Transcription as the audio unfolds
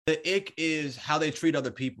The ick is how they treat other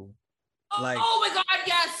people. Like, oh my God,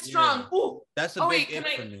 yes, strong. Yeah. Ooh. That's a big ick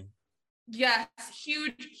for me. Yes,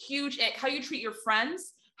 huge ick. How you treat your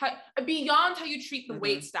friends, beyond how you treat the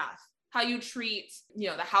wait staff, how you treat,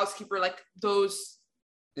 the housekeeper, like those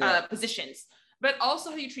positions, but also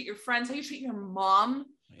how you treat your friends, how you treat your mom,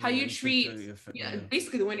 how you treat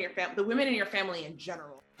basically the women in your family in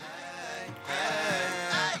general.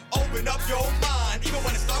 Open up your mind, even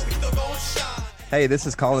when it's dark, we still gon' shine. Hey, this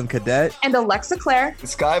is Colin Cadet. And Alexa Claire. And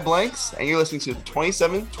Sky Blanks, and you're listening to the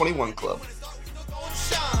 2721 Club.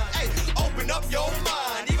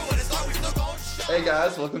 Hey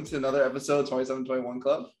guys, welcome to another episode of 2721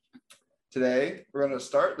 Club. Today, we're going to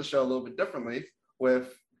start the show a little bit differently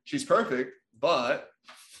with She's Perfect, but...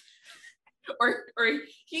 Or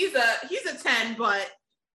he's a 10, but...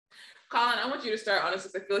 Colin, I want you to start,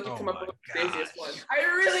 honestly, because I feel like you come up with the craziest one. I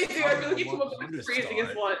really do. I feel like you come up with the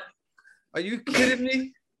craziest one. Are you kidding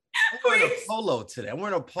me? I'm wearing a polo today. I'm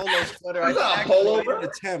wearing a polo sweater. It's not a polo, bro.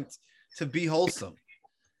 Attempt to be wholesome.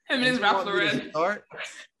 Him and his Ralph Lauren. Start?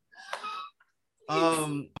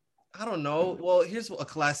 I don't know. Well, here's a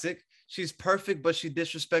classic. She's perfect, but she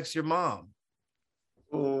disrespects your mom.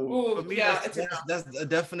 Ooh, for me, yeah, that's a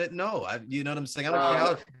definite no. You know what I'm saying? I don't care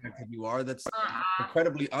how attractive you are. That's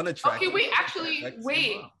incredibly unattractive. Okay,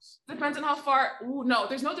 wait. Depends on how far. Ooh, no,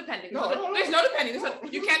 there's no depending. There's no depending.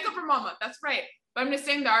 You can't go for mama. That's right. But I'm just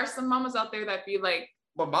saying there are some mamas out there that be like.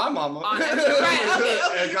 But my mama. Right. Okay.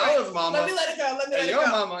 And Colin's mama. Let me let it go. And your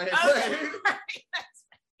mama.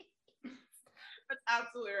 That's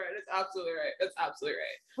absolutely right. That's absolutely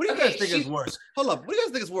right. What do you guys think is worse? Hold up. What do you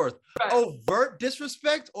guys think is worse? Right. Overt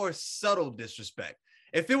disrespect or subtle disrespect?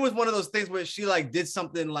 If it was one of those things where she like did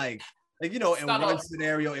something like in one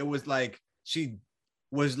scenario, it was like she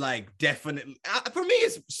was like definitely for me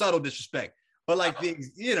it's subtle disrespect. But like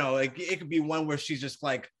it could be one where she's just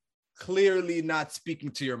like clearly not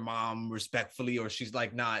speaking to your mom respectfully, or she's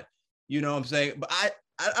like not, you know what I'm saying? But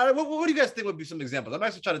what do you guys think would be some examples? I'm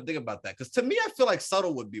actually trying to think about that because to me, I feel like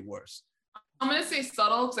subtle would be worse. I'm gonna say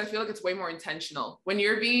subtle because I feel like it's way more intentional. When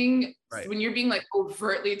you're being like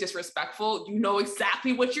overtly disrespectful, you know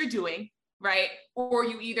exactly what you're doing, right? Or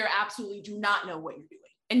you either absolutely do not know what you're doing,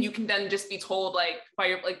 and you can then just be told like by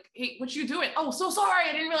your like, hey, what you doing? Oh, so sorry,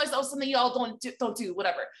 I didn't realize that was something y'all don't do,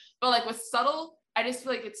 whatever. But like with subtle, I just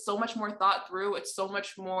feel like it's so much more thought through. It's so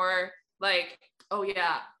much more like, oh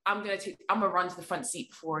yeah, I'm gonna run to the front seat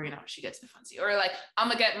before she gets to the front seat, or like I'm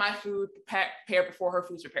gonna get my food prepared before her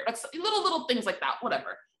food's prepared. Like little things like that.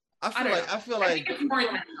 Whatever. I feel like it's more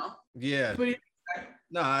intentional. Yeah.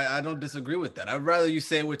 No, I don't disagree with that. I'd rather you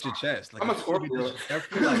say it with your chest. Like, I'm a Scorpio.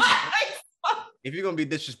 If you're gonna be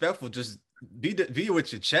disrespectful, just be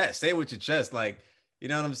with your chest. Say it with your chest. Like, you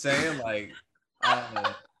know what I'm saying? Like,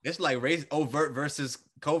 it's like race overt versus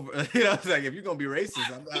covert. You know, it's like if you're gonna be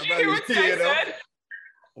racist, I'm Did you hear what Sky said?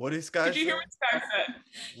 What did Sky say? Did you hear what Sky said?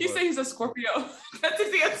 He said he's a Scorpio. That's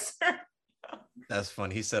his answer. That's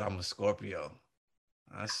funny. He said I'm a Scorpio.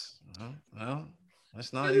 That's not.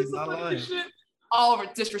 He's not lying. Shit. All over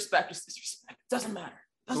disrespect is disrespect. Doesn't matter.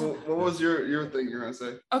 What was your thing you're gonna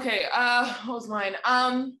say? Okay. What was mine?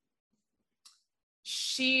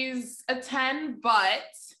 She's a 10, but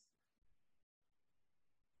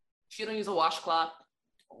she don't use a washcloth.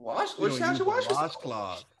 Washcloth. She don't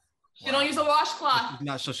use a washcloth.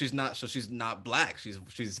 She's not black. She's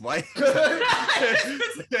white.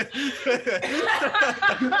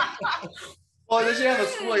 Well, does she have a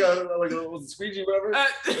squeegee, whatever? A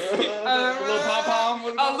little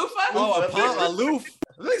pom-pom? A loofah? Oh, a loof.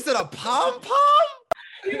 They said a pom-pom?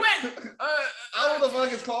 He went, I don't know what the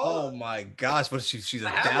fuck it's called. Oh my gosh, but she's a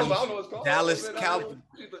Dallas Cowboy.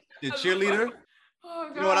 The cheerleader? Oh,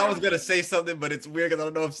 God. You know what? I was gonna say something, but it's weird because I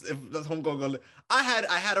don't know if that's home going. I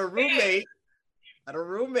had a roommate.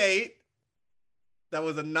 That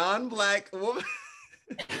was a non-black woman,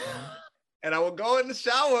 and I would go in the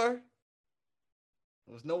shower.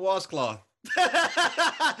 There was no washcloth.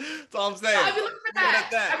 That's all I'm saying. I've been looking for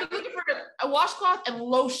that. I've been looking for a washcloth and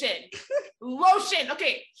lotion. Lotion.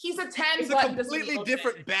 Okay, he's a 10. It's a completely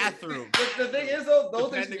different bathroom. The thing is, though,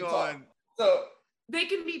 those things can be taught. So they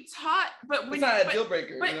can be taught, but it's not a deal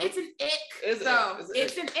breaker. But it's an ick.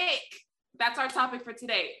 It's an ick. That's our topic for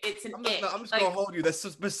today. It's an ick. I'm just gonna hold you. That's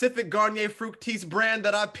a specific Garnier Fructis brand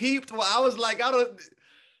that I peeped. Well, I was like, I don't.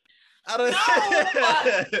 No, if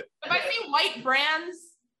I see white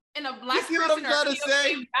brands in a black person or bathroom,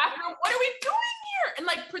 what are we doing here? And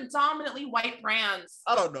like predominantly white brands.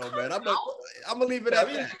 I don't know, man. I'm gonna leave it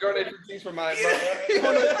at that. Garnier Fructis for mine, bro. You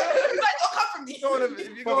guys don't come from me. If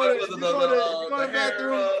you go to the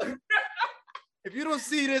bathroom, if you don't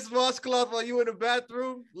see this washcloth while you in the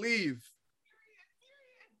bathroom, Leave.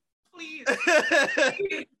 Please.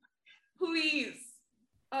 Please.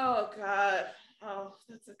 Oh God. Oh,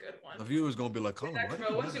 that's a good one. The viewer's gonna be like, Colin,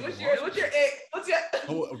 what's your ick?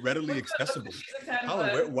 Oh, readily accessible. She's a 10,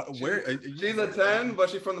 Colin, where she's a 10, but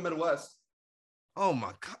she's from the Midwest. Oh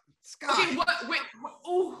my God, Scott. Okay, what?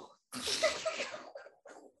 Ooh.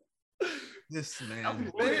 This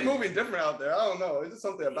man. Maybe moving different out there. I don't know. It's just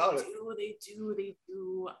something about it. They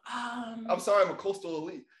do. I'm sorry, I'm a coastal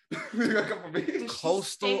elite.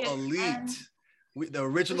 Coastal elite. The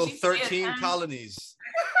original 13 colonies.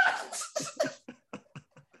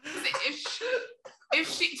 If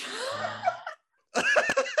she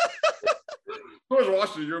George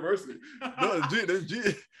Washington University. No,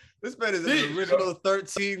 this man is in the original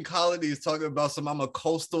 13 colonies talking about some. I'm a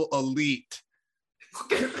coastal elite.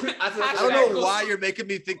 I don't know why you're making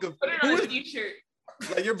me think of who is t-shirt.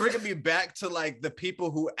 Like you're bringing me back to like the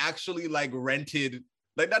people who actually like rented,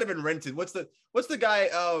 like not even rented. What's the guy?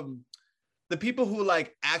 The people who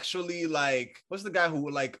like actually like what's the guy who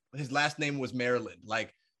like his last name was Maryland?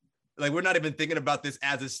 Like we're not even thinking about this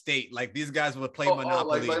as a state. Like these guys would play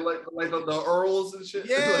Monopoly. Like the Earls and shit.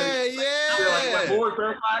 Yeah, like Lord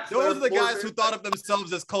Fairfax. Those are the guys who thought of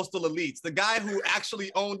themselves as coastal elites. The guy who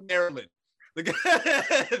actually owned Maryland. The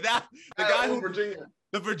guy who Virginia.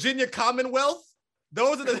 The Virginia Commonwealth.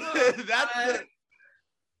 Those are the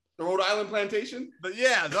the Rhode Island plantation. But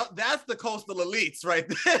yeah, that's the coastal elites right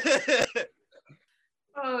there.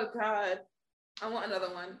 Oh God, I want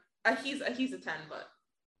another one. He's a 10, but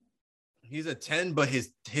he's a 10, but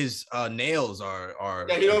his nails are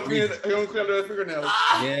yeah. He don't clean under the fingernails.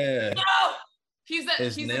 Yeah. No,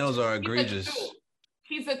 his nails are egregious.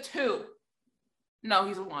 He's a 2. No,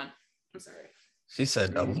 he's a 1. I'm sorry. She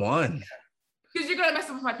said a 1. Because you're gonna mess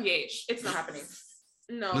up with my pH. It's not happening.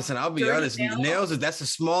 No. Listen, I'll be honest. Nails that's a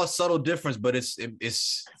small, subtle difference, but it's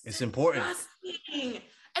important. Disgusting.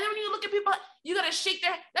 And then when you look at people, you gotta shake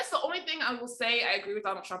their. That's the only thing I will say I agree with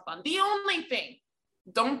Donald Trump on. The only thing.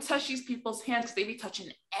 Don't touch these people's hands because they be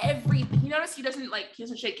touching everything. You notice he doesn't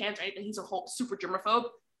shake hands or anything. He's a whole super germaphobe.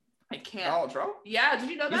 I can't. Donald Trump? Yeah, did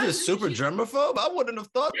you know that? He's a super germaphobe? I wouldn't have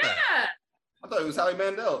thought that. I thought it was Howie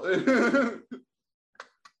Mandel.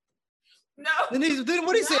 No. Then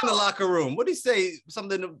what did he say in the locker room? What did he say?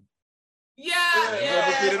 Something.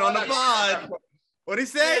 Yeah. On the pod. What did he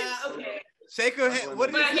say? Yeah, okay. Shake her hand.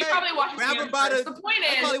 What did he say? He probably watches Grab her by the point is.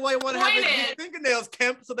 That's probably why he wanted to have his fingernails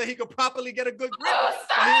kempt so that he could properly get a good grip. Oh,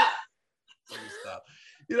 stop. Stop.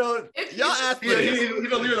 You know, y'all ask me. He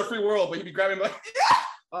don't live in a free world, but he be grabbing like.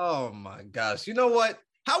 Oh my gosh! You know what?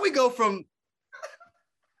 How we go from?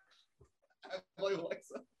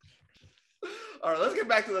 All right, let's get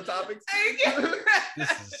back to the topics.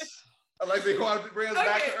 This is. Alexa, you want to bring us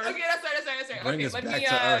back to Earth? Okay, that's right. Bring us back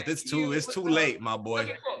to Earth. It's too late, my boy.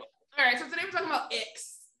 Okay, cool. All right, so today we're talking about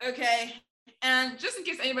icks, okay? And just in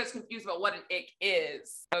case anybody's confused about what an ick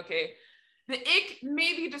is, okay? The ick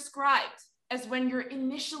may be described as when you're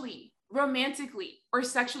initially romantically or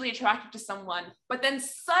sexually attracted to someone, but then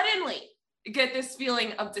suddenly get this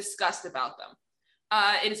feeling of disgust about them.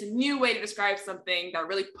 It is a new way to describe something that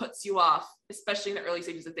really puts you off, especially in the early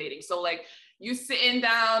stages of dating. So like you sitting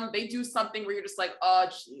down, they do something where you're just like, oh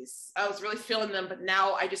geez, I was really feeling them, but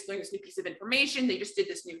now I just learned this new piece of information. They just did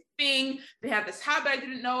this new thing. They have this habit I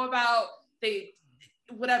didn't know about.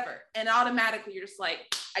 Whatever. And automatically you're just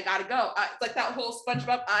like, I gotta go. It's like that whole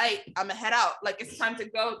SpongeBob, I'm gonna head out. Like it's time to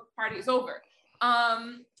go, party is over.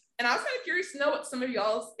 And I was kind of curious to know what some of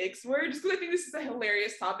y'all's icks were, just because I think this is a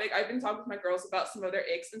hilarious topic. I've been talking with my girls about some of their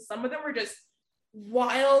icks, and some of them were just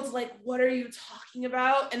wild, like, what are you talking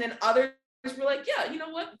about? And then others were like, yeah, you know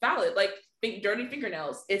what? Valid. Like, dirty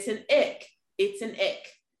fingernails. It's an ick. It's an ick.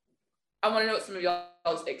 I want to know what some of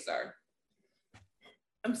y'all's icks are.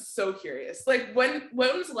 I'm so curious. Like, when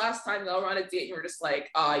was the last time y'all were on a date and you were just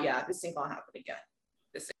like, oh, yeah, this ain't gonna happen again?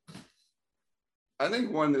 I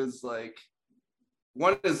think one is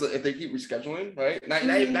if they keep rescheduling, right?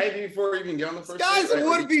 Night before you can get on the first Skies date,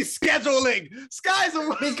 would be scheduling.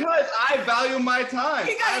 Because I value my time.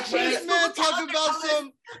 This man talking about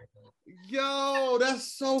some. Yo,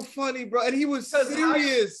 that's so funny, bro. And he was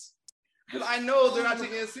serious. Because I know they're not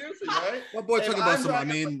taking it seriously, right? My boy talking about some.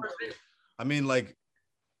 I mean, like,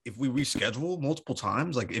 if we reschedule multiple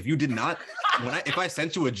times, like if you did not, if I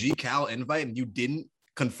sent you a GCal invite and you didn't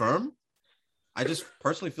confirm, I just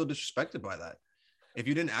personally feel disrespected by that. If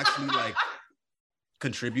you didn't actually like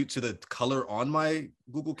contribute to the color on my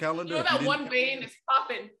Google Calendar. You know that one vein is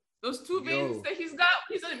popping. Those 2 veins that he's got,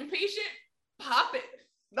 he's impatient, pop it.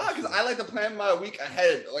 No, because I like to plan my week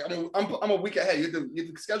ahead. Like I'm a week ahead. You have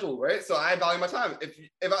to schedule, right? So I value my time. If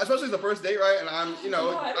especially the first date, right? And I'm,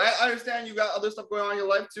 I understand you got other stuff going on in your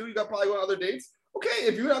life too. You got probably going on other dates. Okay,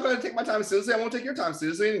 if you're not going to take my time seriously, I won't take your time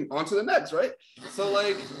seriously, and on to the next, right? So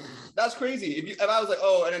like, that's crazy. If I was like,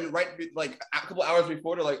 oh, and then like a couple hours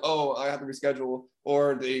before, they're like, oh, I have to reschedule,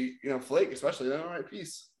 or they flake, especially. Then all right,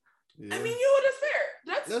 peace. Yeah. I mean, that's fair.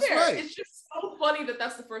 That's fair. Right. It's just so funny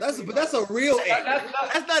that's the first. But that's a real ick.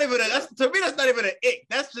 That's not even to me. That's not even an ick.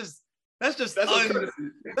 That's just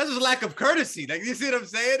lack of courtesy. Like, you see what I'm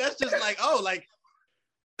saying? That's just like, oh, like.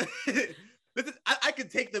 I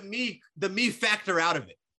could take the me factor out of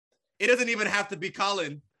it. It doesn't even have to be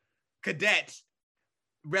Colin Cadet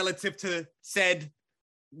relative to said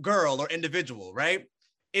girl or individual, right?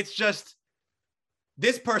 It's just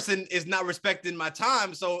this person is not respecting my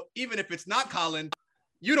time. So even if it's not Colin,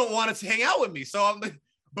 you don't want to hang out with me. So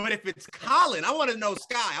but if it's Colin, I want to know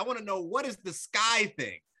Sky. I want to know, what is the Sky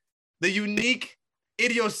thing? The unique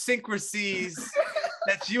idiosyncrasies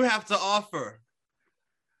that you have to offer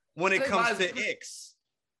when it comes to icks.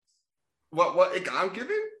 What ick I'm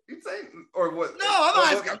giving? You saying? Or what? No, I'm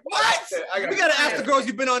not asking. What? We gotta ask the girls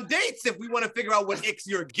you've been on dates if we want to figure out what icks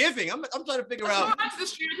you're giving. I'm trying to figure out. To the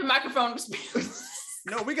street with the microphone.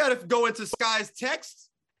 No, we gotta go into Sky's text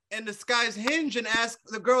and the Sky's Hinge and ask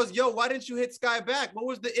the girls, yo, why didn't you hit Sky back? What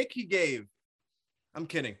was the ick he gave? I'm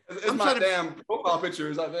kidding. It's my damn profile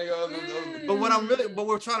pictures, I think. But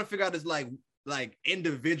we're trying to figure out is like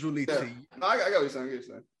individually to you. No, I got what you're saying.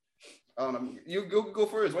 You go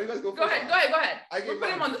first. Why you guys go first? Go ahead. We'll put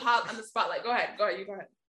him on the spotlight. Go ahead. You go ahead.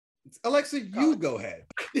 Alexa, you go ahead.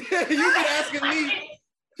 You've been asking me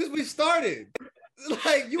since we started.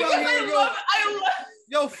 Like, you out here,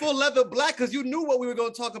 yo, full leather black, because you knew what we were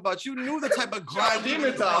going to talk about. You knew the type of grind.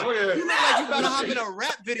 Demon time. You look like you got to hop in a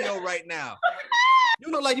rap video right now.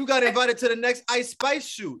 You look like you got invited to the next Ice Spice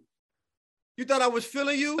shoot. You thought I was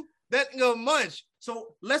feeling you? That munch.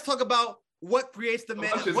 So let's talk about what creates the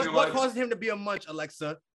man. What causes him to be a munch,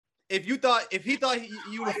 Alexa? If he thought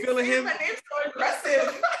you were feeling him, my name's so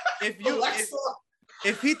aggressive.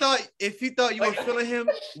 If he thought you were feeling him,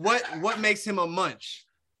 what makes him a munch?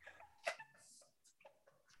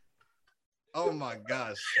 Oh my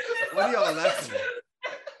gosh, what are y'all laughing at?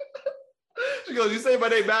 She goes, you say my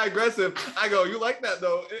name mad aggressive. I go, you like that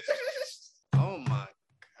though? Oh my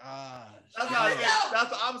gosh. That's not ick. That's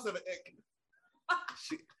the opposite of ick.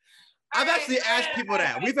 I've actually asked people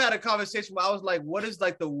that. We've had a conversation where I was like, what is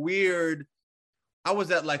like the weird, I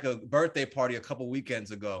was at like a birthday party a couple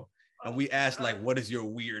weekends ago, and we asked like, what is your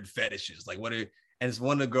weird fetishes? Like, and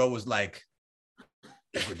one of the girl was like,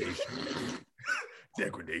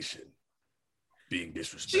 degradation, being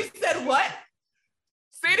disrespected. She said what?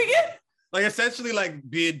 Say it again. Like, essentially like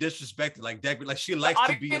being disrespected, like she likes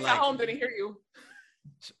to be like. At home didn't hear you.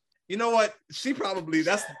 You know what? She probably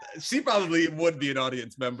would be an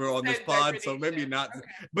audience member on this pod, so maybe not. Okay.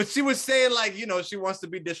 But she was saying like, she wants to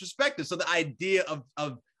be disrespected. So the idea of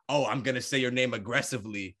oh, I'm gonna say your name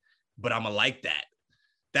aggressively, but I'm gonna like that.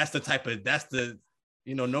 That's the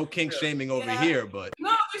no kink shaming over here, but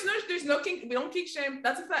no, there's no kink. We don't kink shame.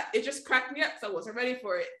 That's a fact. It just cracked me up, so I wasn't ready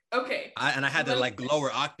for it. Okay. I had to like lower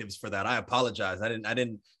octaves for that. I apologize. I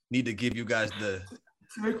didn't need to give you guys the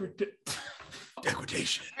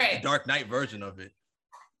degradation, right. The Dark Knight version of it.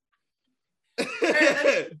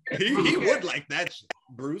 he would like that shit,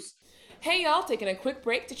 Bruce. Hey y'all, taking a quick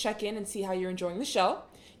break to check in and see how you're enjoying the show.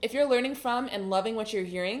 If you're learning from and loving what you're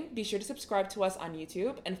hearing, be sure to subscribe to us on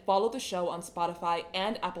YouTube and follow the show on Spotify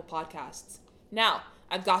and Apple Podcasts. Now,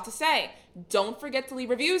 I've got to say, don't forget to leave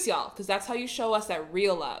reviews, y'all, because that's how you show us that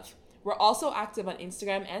real love. We're also active on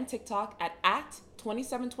Instagram and TikTok at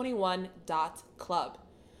 2721.club.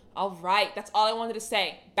 All right, that's all I wanted to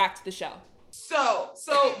say. Back to the show. So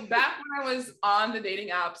back when I was on the dating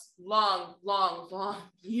apps, long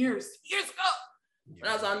years ago,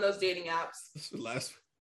 when I was on those dating apps. This is the last.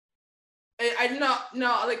 I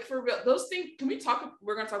no, like for real, those things. Can we talk?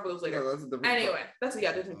 We're gonna talk about those later. Anyway, that's a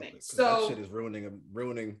different thing. So that shit is ruining.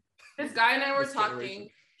 This guy and I were talking.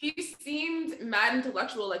 He seemed mad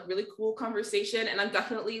intellectual, like really cool conversation. And I'm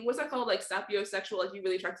definitely, what's that called? Like sapiosexual, like you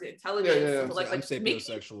really attracted to intelligence. Yeah. So like I'm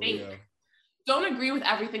sapiosexual, yeah. Don't agree with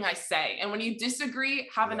everything I say. And when you disagree,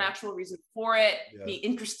 have an actual reason for it. Yeah. Be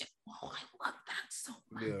interesting. Oh, I love that so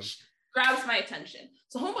much. Yeah. Grabs my attention.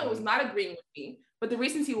 So homeboy was not agreeing with me. But the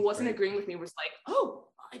reasons he wasn't agreeing with me was like, oh,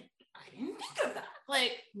 I didn't think of that.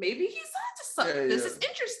 Like, maybe he's onto something. This is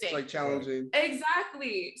interesting. It's like challenging.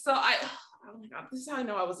 Exactly. So oh my God, this is how I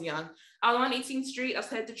know I was young. I was on 18th Street. I was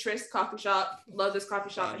headed to Tryst coffee shop. Love this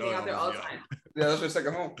coffee shop. I hang out there all the time. Yeah, that's your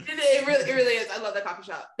second home. It really is. I love that coffee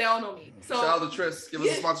shop. They all know me. So shout out to Tris. Give us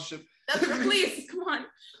a sponsorship. Please, come on.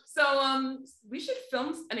 So we should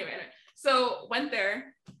film anyway. So went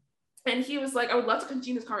there, and he was like, "I would love to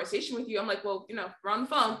continue this conversation with you." I'm like, "Well, we're on the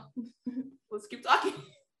phone. Let's keep talking."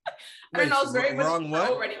 I don't know. I was very wrong.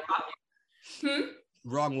 What? Already talking.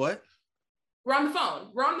 Wrong. What? We're on the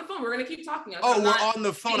phone. We're gonna keep talking. We're on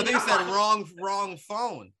the phone. I think you said wrong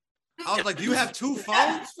phone. I was like, do you have two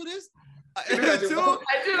phones for this? I do got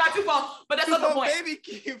two phones, but that's not the point. Baby,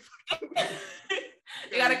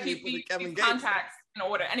 you gotta keep contacts in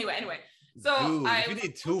order. Anyway. So dude, you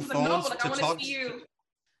need two phones to talk to you.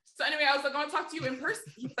 So anyway, I was like, I want to talk to you in person.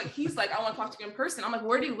 He's like, I want to talk to you in person. I'm like,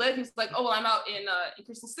 where do you live? He's like, oh, well, I'm out in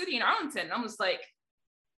Crystal City in Arlington. And I'm just like,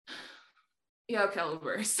 yeah, okay,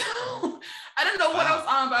 Uber. So I don't know what I was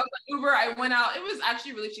on, but I was like, Uber. I went out. It was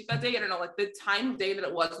actually really cheap that day. I don't know, like the time of day that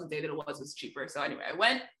it was and the day that it was cheaper. So anyway, I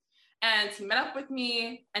went and he met up with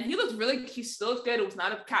me and he still looked good. It was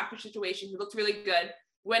not a catfish situation. He looked really good.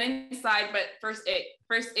 Went inside, but first ache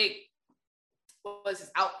was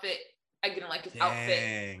his outfit. I didn't like his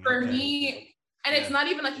outfit. For me, and it's not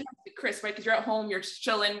even like he has to be crisp, right? Because you're at home, you're just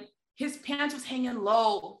chilling. His pants was hanging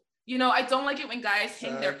low. I don't like it when guys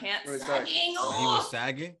hang their pants sagging. He was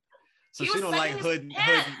sagging? So she don't like hood.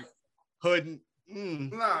 Nah,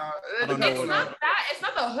 it's not that. It's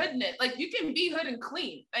not the hoodness. Like you can be hood and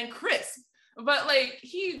clean and crisp, but like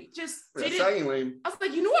he just sagging lane. I was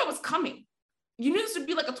like, you knew I was coming. You knew this would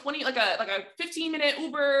be like a 15-minute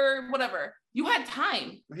Uber, whatever. You had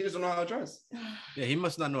time. He doesn't know how to dress. Yeah, he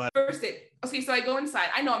must not know how to. First date. Okay, so I go inside.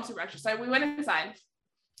 I know I'm super extra. So we went inside.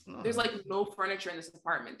 There's like no furniture in this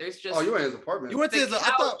apartment. There's just. Oh, you went in his apartment. You went to his. I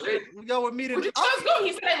thought y'all were meeting. Where'd you guys go?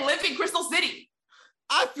 He said I live in Crystal City.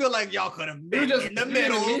 I feel like y'all could have met in the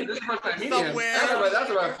middle somewhere. That's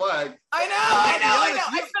a red flag. I know.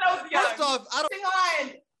 I said I was young. First off, I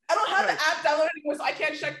don't have the app downloaded anymore, so I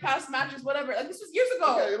can't check past matches, whatever. Like this was years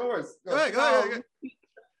ago. Okay, no worries. Go ahead.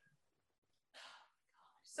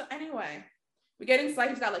 So anyway, we get inside.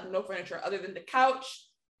 He's got like no furniture other than the couch,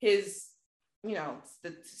 his,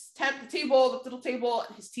 the table, the little table,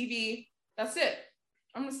 his TV. That's it.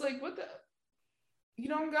 I'm just like, what the? You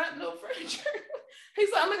don't got no furniture.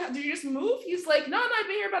 I'm like, did you just move? He's like, no, I've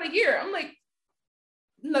been here about a year. I'm like,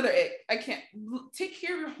 another ick. I can't take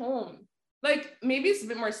care of your home. Like maybe it's a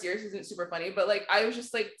bit more serious, isn't super funny, but like I was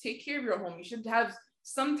just like, take care of your home. You should have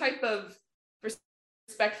some type of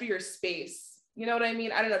respect for your space. You know what I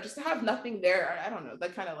mean? I don't know, just to have nothing there. I don't know.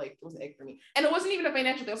 That kind of like was an egg for me. And it wasn't even a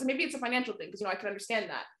financial thing. So maybe it's a financial thing because I can understand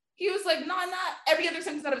that. He was like, no, not every other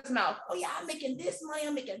sentence out of his mouth. Oh yeah, I'm making this money.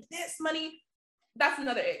 I'm making this money. That's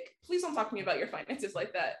another ick. Please don't talk to me about your finances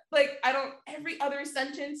like that. Like every other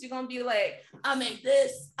sentence you're gonna be like, I make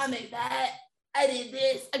this, I make that, I did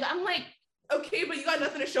this. I'm like, okay, but you got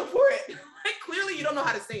nothing to show for it. Like clearly you don't know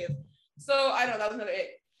how to save. So I don't know, that was another ick.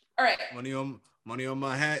 All right. Money on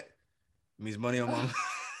my hat means money on my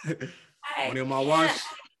money on my watch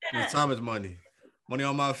means time is money. Money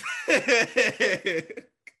on my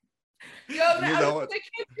Yo, man, I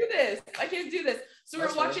can't do this. So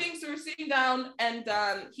we're watching, so we're sitting down, and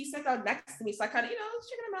he sat down next to me. So I kind of,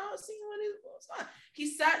 checking him out, seeing what's on.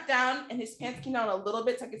 He sat down, and his pants came down a little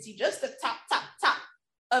bit, so I could see just the top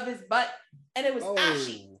of his butt, and it was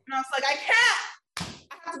ashy. And I was like, I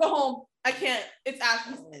have to go home. I can't. It's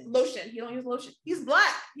ashy. Lotion. He don't use lotion. He's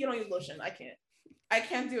black. He don't use lotion. I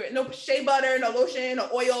can't do it. No shea butter, no lotion, no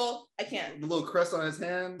oil. I can't. The little crest on his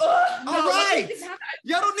hand. No, all right.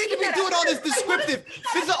 Y'all don't need to be doing all this descriptive.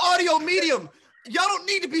 This is an audio medium. Y'all don't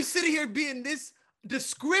need to be sitting here being this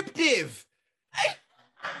descriptive.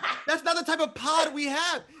 That's not the type of pod we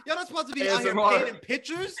have. Y'all not supposed to be out here painting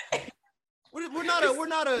pictures. We're not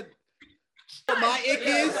a. My ick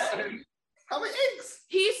is. How many icks?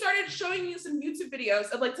 He started showing me some YouTube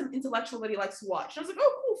videos of like some intellectual that he likes to watch. And I was like,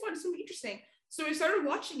 oh, cool, fun, it's gonna be interesting. So we started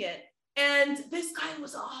watching it, and this guy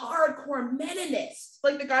was a hardcore Meninist,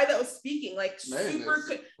 like the guy that was speaking, like super,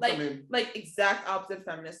 like exact opposite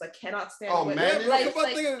feminist, like cannot stand. Oh, man,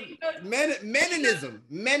 Meninism.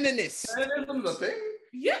 Meninism's a thing.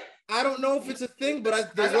 Yeah. I don't know if it's a thing,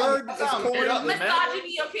 but the word is corny.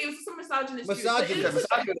 Misogyny. Okay, it was some misogynist. Misogyny. I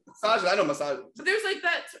know misogyny. So there's like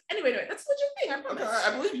that. Anyway, that's a legit thing. I promise. Okay,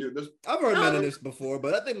 I believe you. I've heard Meninist before,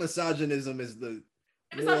 but I think misogynism is the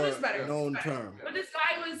known term. But this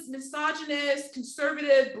guy was misogynist,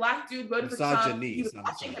 conservative, black dude, voted for Trump. He was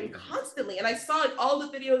watching him constantly, and I saw like all the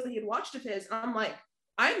videos that he had watched of his, and I'm like,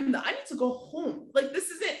 I need to go home. Like this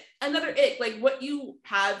isn't another ick. Like what you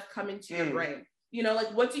have come into your brain.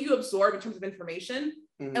 Like what do you absorb in terms of information?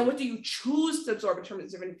 and what do you choose to absorb in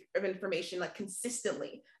terms of information, like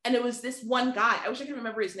consistently. And it was this one guy, I wish I could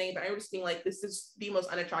remember his name, but I remember just being like, this is the most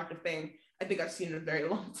unattractive thing I think I've seen in a very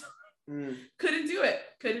long time. Couldn't do it.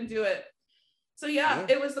 So yeah,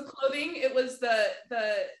 it was the clothing, it was the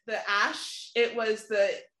ash, it was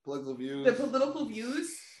the political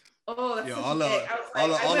views. Oh, that's all of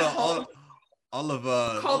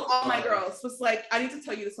called all my girls, was like, I need to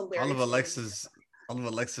tell you this hilarious. All of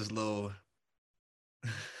Alexa's little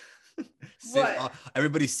what?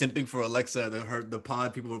 Everybody's simping for Alexa. The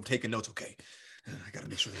pod people were taking notes. Okay, I gotta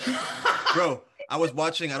make sure. Bro, I was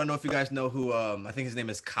watching. I don't know if you guys know who. I think his name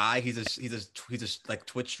is Kai. He's a like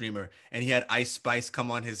Twitch streamer, and he had Ice Spice come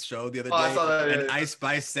on his show the other day. I saw that, and Ice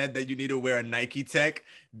Spice said that you need to wear a Nike Tech.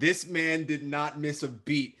 This man did not miss a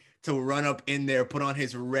beat to run up in there, put on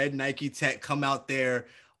his red Nike Tech, come out there.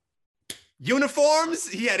 Uniforms.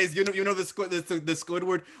 He had his the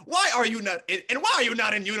Squidward. Why are you not? And why are you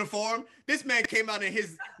not in uniform? This man came out in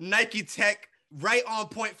his Nike Tech, right on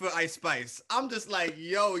point for Ice Spice. I'm just like,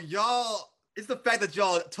 yo, y'all. It's the fact that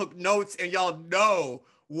y'all took notes and y'all know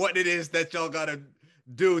what it is that y'all gotta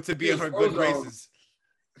do to be in her good graces.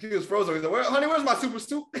 He was frozen. He's like, honey, where's my super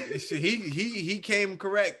suit? he came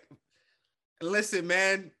correct. Listen,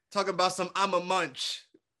 man, talk about some I'm a munch.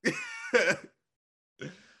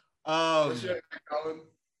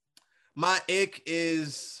 My ick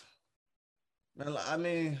is, I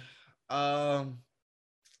mean,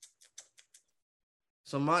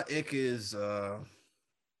 so my ick is, I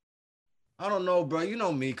don't know, bro. You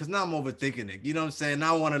know me, because now I'm overthinking it. You know what I'm saying?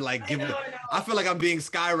 Now I want to like give it. I feel like I'm being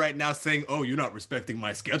Sky right now saying, oh, you're not respecting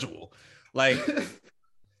my schedule. Like,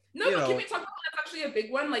 no, but can we talk about that's actually a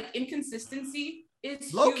big one? Like inconsistency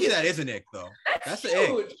is low key. That is an ick, though. That's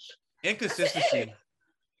huge. Ick. Inconsistency.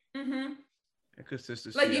 Mm-hmm.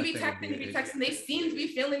 Inconsistency. Like you be texting, they seem to be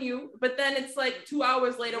feeling you, but then it's like 2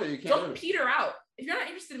 hours later. Don't peter out. If you're not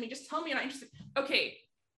interested in me, just tell me you're not interested. Okay.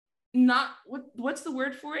 What's the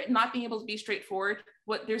word for it? Not being able to be straightforward.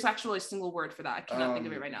 There's actually a single word for that. I cannot think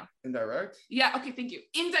of it right now. Indirect? Yeah, okay, thank you.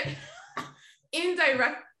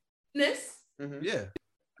 Indirectness. Mm-hmm. Yeah.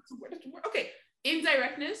 That's a word. Okay.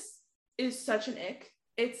 Indirectness is such an ick.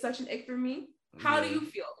 It's such an ick for me. How do you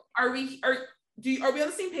feel? Are we on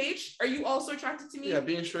the same page? Are you also attracted to me? Yeah,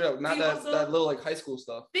 being straight up, not that little like high school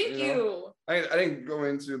stuff. Thank you. I didn't go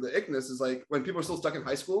into the ickness. Is like when people are still stuck in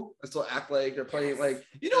high school and still act like they're playing like.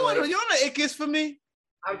 You know what? You know what the ick is for me?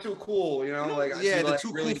 I'm too cool. You know, like yeah, the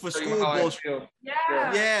too really cool for school bullshit.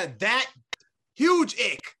 Yeah, that huge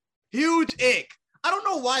ick. Huge ick. I don't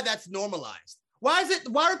know why that's normalized. Why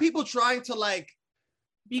are people trying to like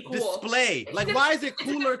be cool? Display? Like, why is it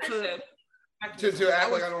cooler to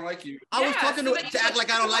act like I don't like you? I was talking to act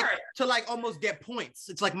like I don't like, to like almost get points.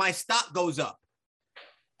 It's like my stock goes up.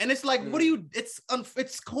 And it's like, what do you,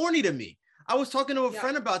 it's corny to me. I was talking to a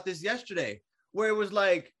friend about this yesterday, where it was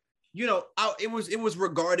like, you know, it was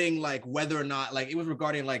regarding like whether or not, like, it was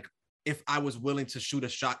regarding like if I was willing to shoot a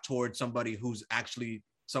shot towards somebody who's actually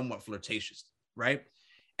somewhat flirtatious, right?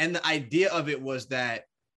 And the idea of it was that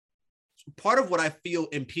part of what I feel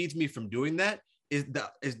impedes me from doing that is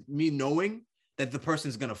me knowing that the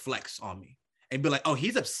person's gonna flex on me and be like, oh,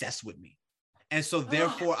 he's obsessed with me. And so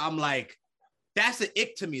therefore I'm like, that's an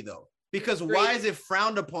ick to me though, because why is it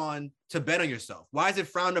frowned upon to bet on yourself? Why is it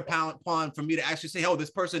frowned upon for me to actually say, oh, this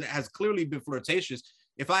person has clearly been flirtatious.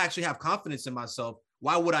 If I actually have confidence in myself,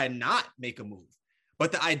 why would I not make a move?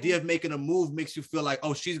 But the idea of making a move makes you feel like,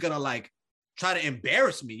 oh, she's gonna like try to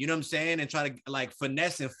embarrass me, you know what I'm saying? And try to like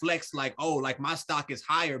finesse and flex like, oh, like my stock is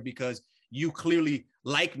higher because you clearly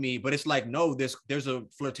like me. But it's like, no, there's a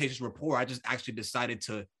flirtatious rapport. I just actually decided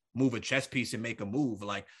to move a chess piece and make a move.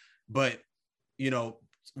 Like, but you know,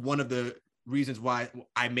 one of the reasons why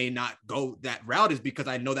I may not go that route is because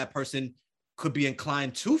I know that person could be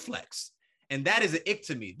inclined to flex. And that is an ick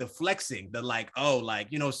to me, the flexing, the like, oh, like,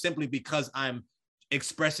 you know, simply because I'm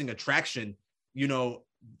expressing attraction, you know,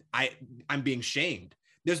 I'm being shamed.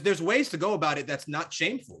 There's ways to go about it that's not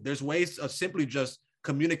shameful. There's ways of simply just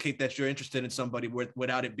communicate that you're interested in somebody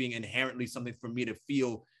without it being inherently something for me to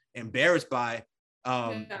feel embarrassed by,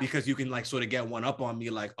 because you can like sort of get one up on me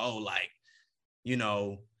like, oh, like, you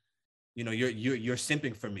know, you're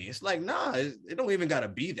simping for me. It's like, nah, it don't even gotta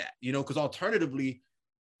be that, you know, because alternatively,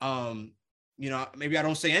 you know, maybe I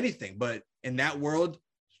don't say anything, but in that world,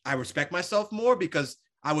 I respect myself more because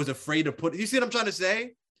I was afraid to you see what I'm trying to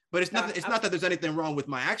say? But it's not that there's anything wrong with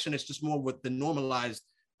my action. It's just more with the normalized,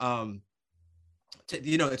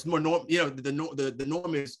 you know, it's more norm, you know, the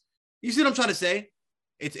norm is, you see what I'm trying to say?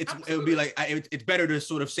 It would be like, it's better to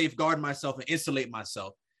sort of safeguard myself and insulate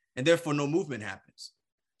myself, and therefore no movement happens.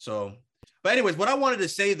 So But anyways, what I wanted to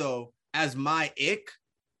say though, as my ick,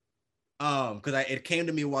 because it came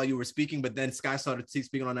to me while you were speaking, but then Sky started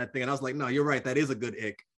speaking on that thing, and I was like, no, you're right, that is a good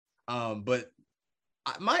ick. But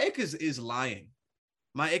my ick is lying.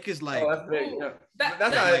 My ick is like, that's big. Yeah.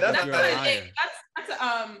 That's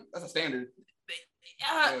a standard.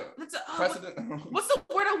 That's what's the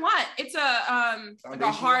word I want? It's like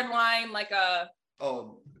a hard line, like a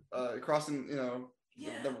crossing,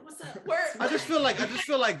 Yeah, what's that word? I just feel like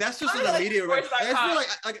that's just an immediate. I feel like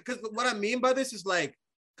because what I mean by this is like,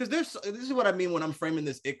 because this is what I mean when I'm framing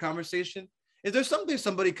this ick conversation. Is there something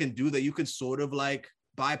somebody can do that you can sort of like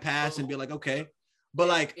bypass and be like, okay, but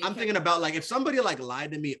like I'm thinking about like if somebody like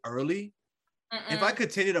lied to me early, if I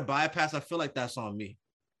continue to bypass, I feel like that's on me.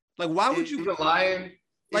 Like, why would you even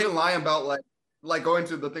lying about like going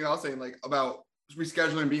to the thing I was saying like about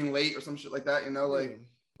rescheduling, being late or some shit like that, like.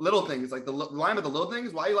 Little things, like the lie about the little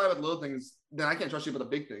things. Why you lie about the little things? Then I can't trust you about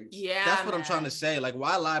the big things. Yeah, that's what I'm trying to say. Like,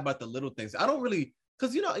 why lie about the little things? I don't really,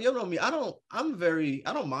 because you know me. I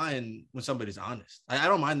don't mind when somebody's honest. I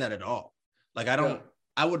don't mind that at all. Like, I don't. Yeah.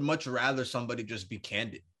 I would much rather somebody just be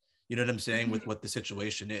candid. You know what I'm saying with what the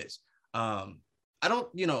situation is. I don't.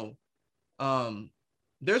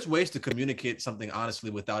 There's ways to communicate something honestly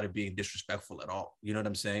without it being disrespectful at all. You know what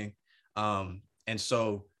I'm saying? And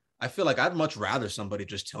so. I feel like I'd much rather somebody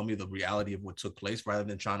just tell me the reality of what took place rather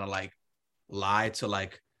than trying to like lie to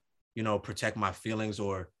like, protect my feelings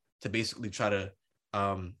or to basically try to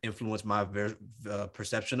influence my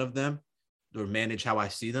perception of them or manage how I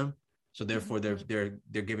see them. So therefore they're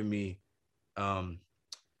giving me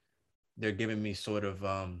they're giving me sort of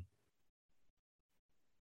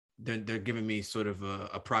they're giving me sort of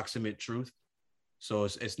a approximate truth. So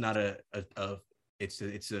it's not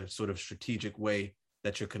it's a sort of strategic way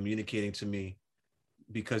that you're communicating to me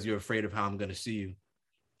because you're afraid of how I'm going to see you.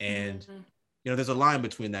 And, there's a line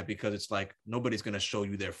between that because it's like, nobody's going to show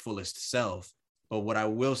you their fullest self. But what I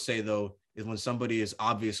will say though, is when somebody is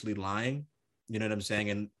obviously lying, you know what I'm saying?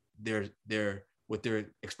 And what they're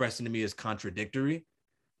expressing to me is contradictory.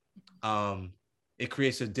 It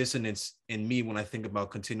creates a dissonance in me when I think about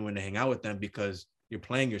continuing to hang out with them because you're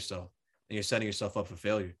playing yourself and you're setting yourself up for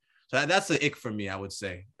failure. So that's the ick for me, I would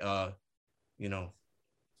say,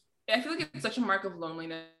 I feel like it's such a mark of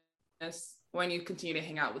loneliness when you continue to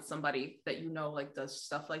hang out with somebody that like does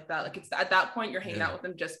stuff like that. Like it's at that point you're hanging out with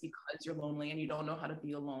them just because you're lonely and you don't know how to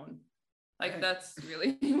be alone. Like that's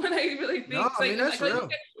really what I really think. No, I mean, that's real.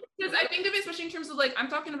 Because I think of it, especially in terms of like I'm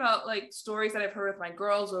talking about like stories that I've heard with my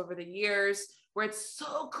girls over the years where it's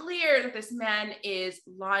so clear that this man is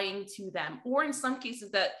lying to them, or in some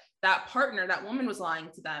cases that partner, that woman was lying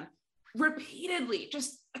to them repeatedly,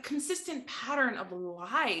 just a consistent pattern of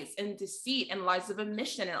lies and deceit and lies of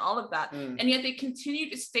omission and all of that. And yet they continue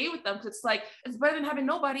to stay with them because it's like, it's better than having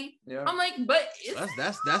nobody. Yeah. I'm like, but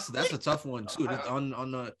that's a tough one too. I'm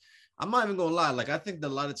not even gonna lie. Like, I think that a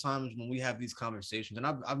lot of times when we have these conversations, and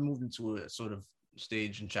I've moved into a sort of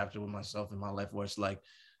stage and chapter with myself in my life where it's like,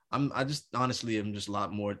 I just honestly am just a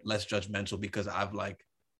lot less judgmental because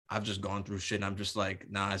I've just gone through shit and I'm just like,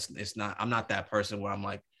 nah, it's not, I'm not that person where I'm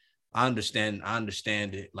like, I understand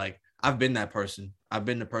it. Like, I've been that person. I've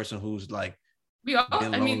been the person who's like been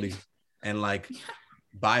lonely and like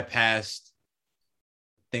bypassed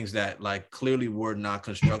things that like clearly were not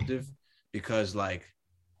constructive because like,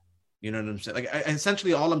 you know what I'm saying? Like,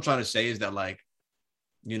 essentially all I'm trying to say is that like,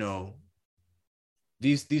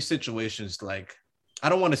 these situations, like, I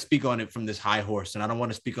don't want to speak on it from this high horse and I don't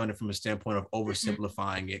want to speak on it from a standpoint of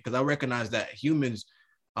oversimplifying it because I recognize that humans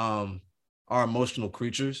are emotional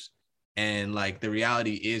creatures. And like the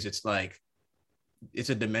reality is it's like it's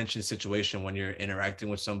a dimension situation when you're interacting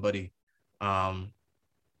with somebody and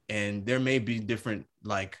there may be different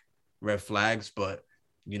like red flags, but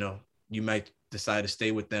you might decide to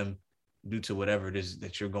stay with them due to whatever it is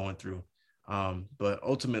that you're going through, but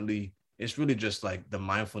ultimately it's really just like the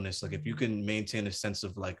mindfulness. Like if you can maintain a sense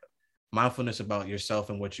of like mindfulness about yourself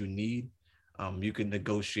and what you need, you can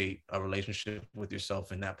negotiate a relationship with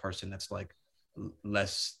yourself and that person that's like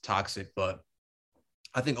less toxic. But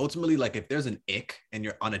I think ultimately, like if there's an ick and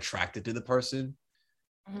you're unattracted to the person,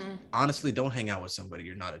 honestly, don't hang out with somebody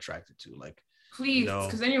you're not attracted to. Like, please,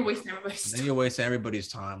 because then you're wasting everybody's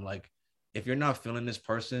time. Like, if you're not feeling this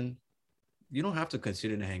person, you don't have to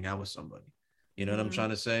consider to hang out with somebody. You know what I'm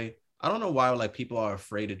trying to say? I don't know why like people are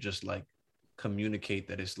afraid to just like communicate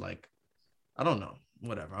that it's like, I don't know,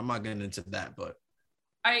 whatever. I'm not getting into that, but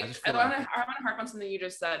I want to harp on something you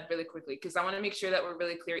just said really quickly, because I want to make sure that we're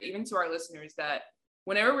really clear, even to our listeners, that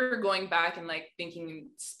whenever we're going back and like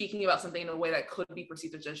speaking about something in a way that could be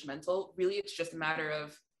perceived as judgmental, really it's just a matter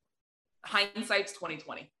of hindsight's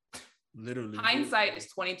 2020. Literally. Hindsight is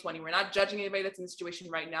 2020. We're not judging anybody that's in the situation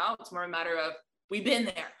right now. It's more a matter of we've been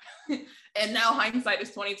there. And now hindsight is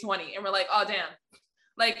 2020. And we're like, oh, damn.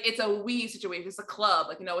 Like, it's a we situation. It's a club.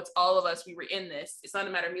 Like, it's all of us. We were in this. It's not a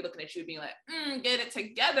matter of me looking at you being like, get it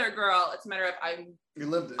together, girl. It's a matter of you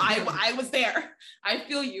lived it. I was there. I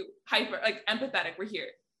feel you. Hyper, like empathetic. We're here.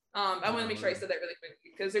 I want to make sure I said that really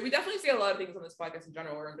quickly because we definitely say a lot of things on this podcast in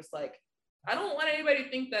general where I'm just like, I don't want anybody to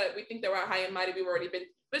think that we think that we're high and mighty. We've already been,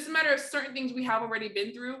 but it's a matter of certain things we have already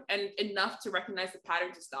been through and enough to recognize the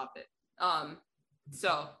pattern to stop it.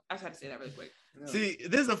 So I just had to say that really quick. Yeah. See,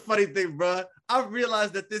 this is a funny thing, bro. I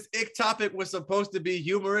realized that this ick topic was supposed to be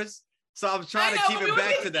humorous, so I'm trying to keep it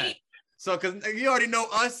back to that. So, because you already know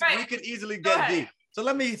us, right. We could easily get deep. So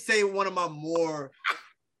let me say one of my more.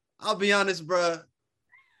 I'll be honest, bro.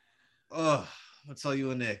 Oh, I'll tell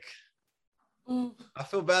you a Nick. I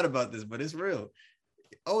feel bad about this, but it's real.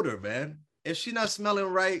 Odor, man. If she's not smelling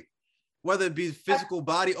right, whether it be physical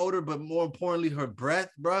body odor, but more importantly, her breath,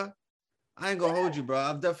 bro. I ain't gonna hold you, bro.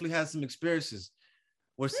 I've definitely had some experiences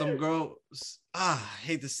where some girl, I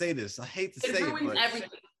hate to say this. I hate to say it, but,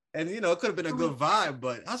 and it could have been a good vibe,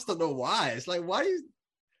 but I still know why. It's like, why do you,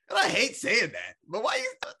 and I hate saying that, but why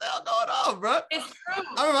what the hell going on, bro? It's true.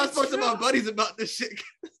 I remember I spoke to my buddies about this shit.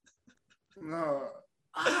 No.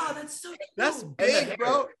 Oh, that's so true. That's big,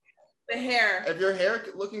 bro. The hair. If your hair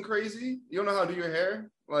looking crazy, you don't know how to do your hair.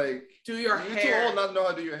 Like, do your hair. You're too old not to know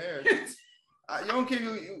how to do your hair. You don't care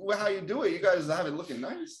how you do it. You guys have it looking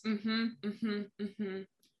nice.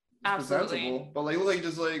 Absolutely. But like, you look like you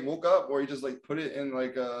just like woke up, or you just like put it in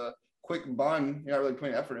like a quick bun. You're not really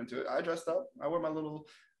putting effort into it. I dressed up. I wear my little.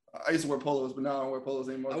 I used to wear polos, but now I don't wear polos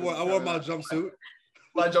anymore. I wore my jumpsuit.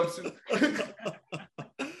 My jumpsuit.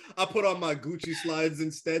 I put on my Gucci slides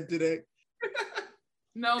instead today.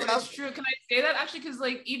 No, but it's true. Can I say that actually? Because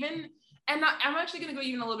like I'm actually gonna go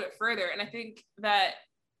even a little bit further, and I think that.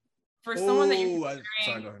 For someone that you're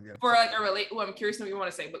for like I'm curious to know what you want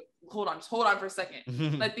to say, but hold on for a second.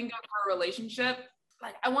 Like think of a relationship.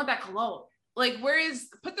 Like I want that cologne. Like where is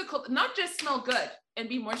not just smell good and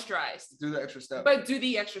be moisturized. Do the extra step. But do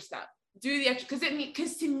the extra step.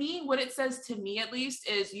 Because to me, what it says to me at least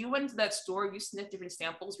is you went to that store, you sniff different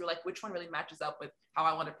samples. You're like, which one really matches up with how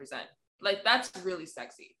I want to present. Like that's really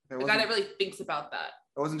sexy. The guy that really thinks about that.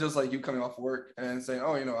 It wasn't just like you coming off work and saying,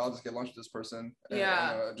 oh, I'll just get lunch with this person.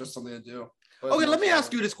 And, just something to do. But okay, let me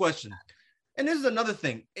ask you this question. And this is another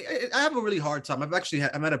thing. I have a really hard time. I'm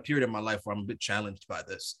at a period in my life where I'm a bit challenged by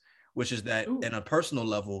this, which is that in a personal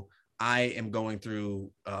level, I am going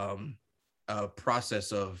through a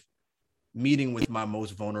process of meeting with my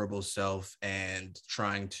most vulnerable self and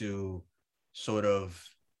trying to sort of,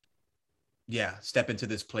 step into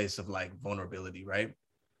this place of like vulnerability, right?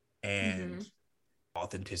 And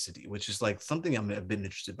authenticity, which is like something I've been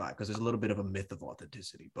interested by because there's a little bit of a myth of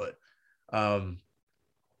authenticity, but I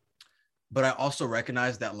also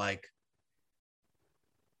recognize that like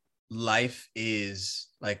life is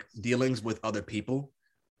like dealings with other people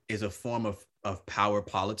is a form of power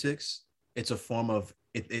politics. It's a form of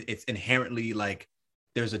it's inherently like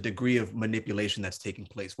there's a degree of manipulation that's taking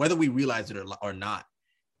place, whether we realize it or not.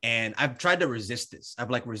 And I've tried to resist this. I've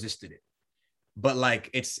like resisted it, but like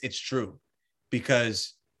it's true.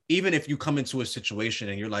 Because even if you come into a situation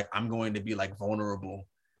and you're like, I'm going to be like vulnerable,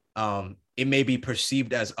 it may be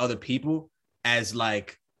perceived as other people as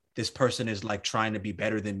like this person is like trying to be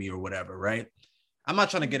better than me or whatever, right? I'm not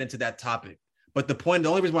trying to get into that topic, but the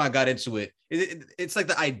only reason why I got into it, it's like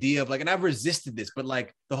the idea of like, and I've resisted this, but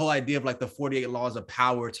like the whole idea of like the 48 laws of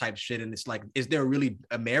power type shit. And it's like, is there really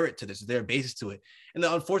a merit to this? Is there a basis to it? And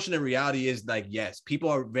the unfortunate reality is like, yes, people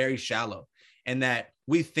are very shallow. And that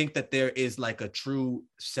we think that there is like a true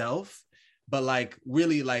self, but like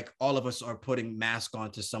really like all of us are putting mask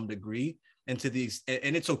on to some degree and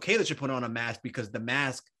and it's okay that you're putting on a mask because the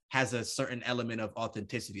mask has a certain element of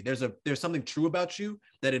authenticity. There's something true about you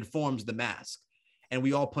that informs the mask, and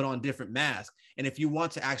we all put on different masks. And if you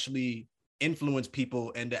want to actually influence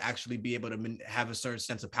people and to actually be able to have a certain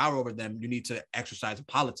sense of power over them, you need to exercise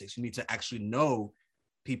politics. You need to actually know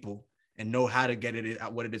people and know how to get it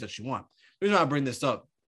at what it is that you want. The reason why I bring this up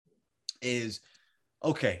is,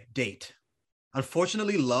 okay, date.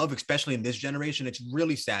 Unfortunately, love, especially in this generation, it's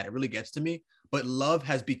really sad. It really gets to me. But love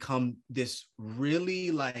has become this really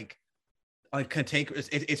like cantankerous.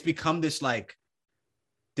 It's become this like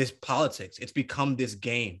this politics. It's become this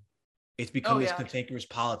game. It's become this cantankerous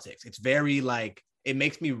politics. It's very like, it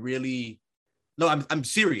makes me really, no, I'm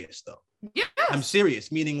serious though. Yes. I'm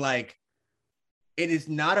serious, meaning like, it is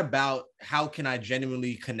not about how can I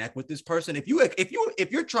genuinely connect with this person. If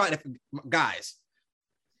you're trying to, guys,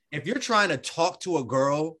 if you're trying to talk to a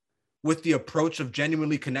girl with the approach of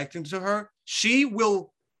genuinely connecting to her, she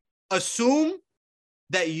will assume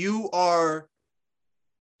that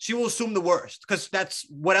she will assume the worst, because that's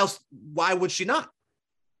what else. Why would she not?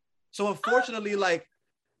 So unfortunately, like,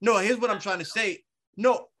 no, here's what I'm trying to say.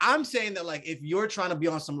 No, I'm saying that, like, if you're trying to be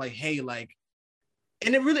on some, like, hey, like,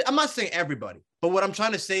 and it really, I'm not saying everybody, but what I'm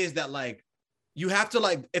trying to say is that, like, you have to,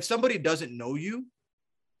 like, if somebody doesn't know you,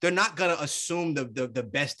 they're not gonna assume the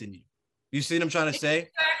best in you. You see what I'm trying to say?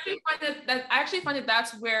 I actually find that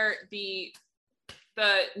that's where the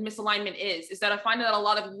misalignment is that I find that a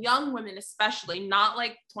lot of young women, especially not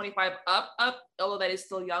like 25 up, although that is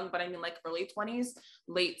still young, but I mean like early 20s,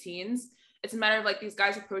 late teens. It's a matter of like these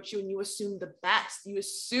guys approach you and you assume the best. You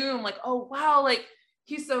assume like, oh, wow, like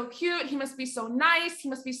he's so cute. He must be so nice. He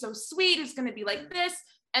must be so sweet. He's going to be like this.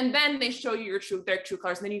 And then they show you their true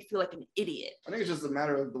colors, and then you feel like an idiot. I think it's just a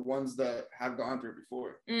matter of the ones that have gone through it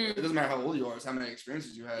before. It doesn't matter how old you are, it's how many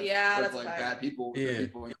experiences you have with like bad people, good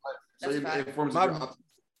people in your life. So it forms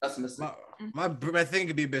pessimistic. My thing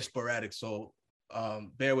could be a bit sporadic, so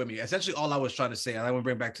bear with me. Essentially, all I was trying to say, and I want to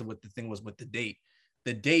bring back to what the thing was with the date.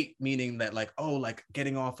 The date meaning that, like, oh, like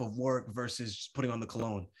getting off of work versus putting on the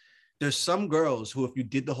cologne. There's some girls who, if you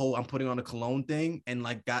did the whole I'm putting on a cologne thing and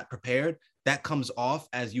like got prepared, that comes off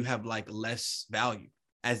as you have like less value,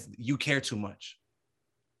 as you care too much.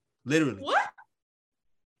 Literally. What?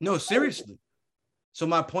 No, seriously. So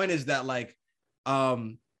my point is that, like,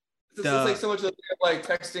 it's like so much of like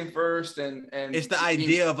texting first and it's the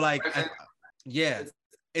idea of like,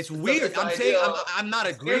 it's weird. I'm saying I'm not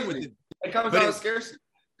agreeing with it. It comes down to scarcity.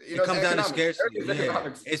 It comes down to scarcity. Yeah.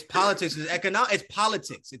 It's politics. It's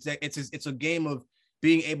politics. It's a game of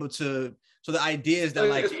being able to. So the idea is that,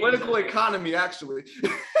 like, it's political economy, actually.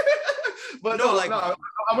 But no,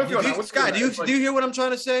 I'm with you. Sky, do you hear what I'm trying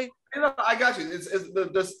to say? You know, I got you. It's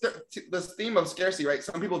the theme of scarcity, right?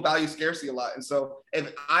 Some people value scarcity a lot, and so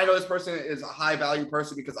if I know this person is a high value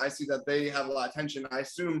person because I see that they have a lot of attention, I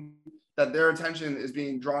assume that their attention is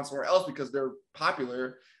being drawn somewhere else because they're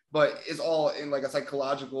popular. But it's all in like a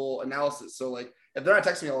psychological analysis. So like, if they're not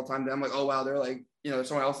texting me all the time, then I'm like, oh wow, they're like, you know,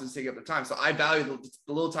 someone else is taking up their time. So I value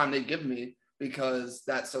the little time they give me because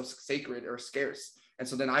that's so sacred or scarce. And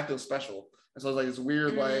so then I feel special. And so it's like this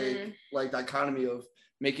weird like dichotomy of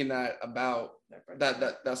making that about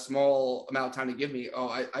that small amount of time to give me. Oh,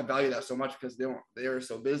 I value that so much because they're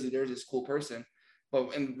so busy. They're this cool person.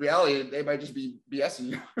 But in reality, they might just be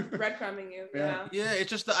BSing you. Breadcrumbing you. Yeah, it's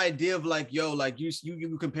just the idea of like, yo, like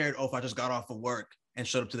you compared, oh, if I just got off of work and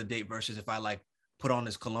showed up to the date versus if I like put on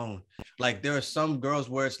this cologne. Like there are some girls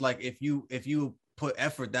where it's like if you put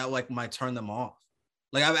effort, that like might turn them off.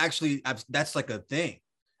 Like that's like a thing.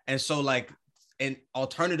 And so like, and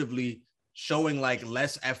alternatively, showing like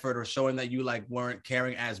less effort or showing that you like weren't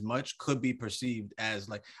caring as much could be perceived as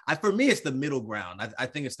like, for me, it's the middle ground. I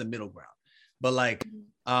think it's the middle ground. But like,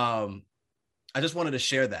 I just wanted to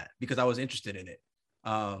share that because I was interested in it.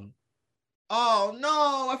 Oh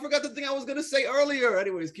no, I forgot the thing I was gonna say earlier.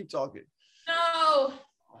 Anyways, keep talking. No.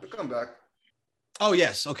 We'll come back. Oh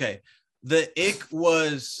yes, okay. The ick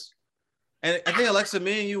was, and I think Alexa,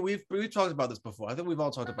 me and you, we've talked about this before. I think we've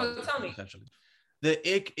all talked about this essentially. The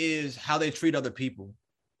ick is how they treat other people.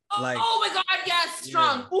 Like, oh my God, yes,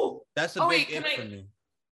 strong. Yeah. Ooh. That's a big ick for me.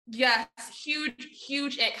 Yes,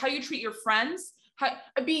 huge ick. How you treat your friends,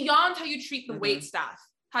 beyond how you treat the wait staff,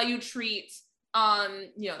 how you treat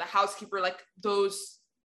the housekeeper, like those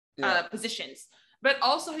positions, but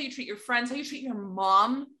also how you treat your friends, how you treat your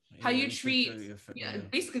mom, how you treat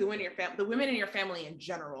basically the women in your family in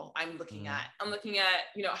general. I'm looking at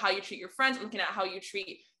how you treat your friends. I'm looking at how you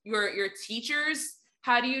treat your teachers.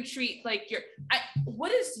 How do you treat like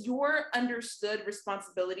what is your understood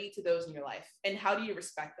responsibility to those in your life? And how do you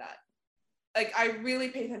respect that? Like, I really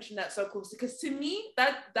pay attention to that so closely because to me,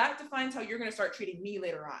 that defines how you're going to start treating me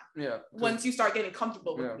later on. Yeah. Once you start getting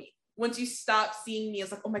comfortable with me, once you stop seeing me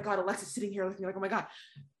as like, oh my God, Alexa's sitting here with me, like, oh my God.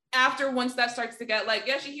 Once that starts to get like,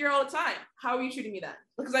 yeah, she's here all the time. How are you treating me then?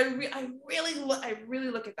 Because I really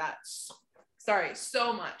look at that. Sorry,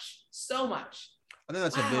 so much. I think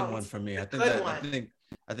that's a big one for me. I think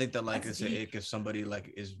that like it's an ick if somebody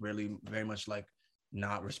like is really very much like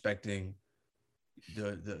not respecting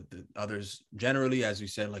the others generally, as you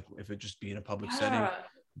said, like if it just be in a public setting.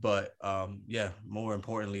 But more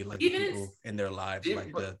importantly, like even the people in their lives,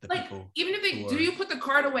 like the people. Even if do you put the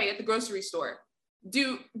card away at the grocery store?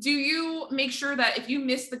 Do you make sure that if you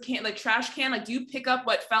miss the trash can, like do you pick up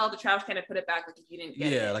what fell out the trash can and put it back like if you didn't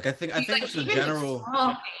get it? Like I think it's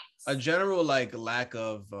a general like lack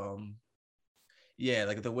of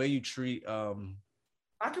like the way you treat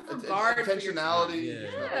lack of regard, intentionality.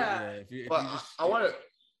 If you I want to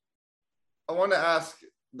I want to ask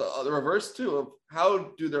the reverse too of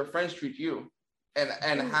how do their friends treat you,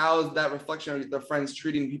 and how's that reflection of their friends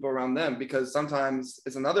treating people around them? Because sometimes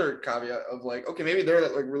it's another caveat of like, okay, maybe they're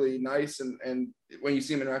like really nice, and when you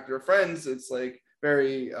see them interact with their friends, it's like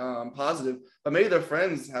very positive, but maybe their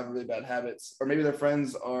friends have really bad habits, or maybe their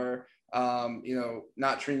friends are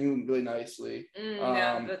not treating you really nicely.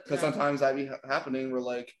 Because sometimes that be happening where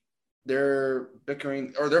like they're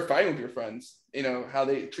bickering or they're fighting with your friends, how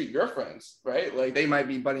they treat your friends, right? Like they might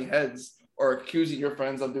be butting heads or accusing your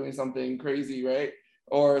friends of doing something crazy, right?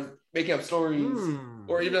 Or making up stories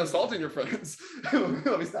or even assaulting your friends.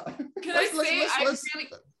 Let me stop. Can I say I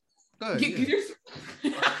really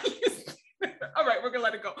all right, we're gonna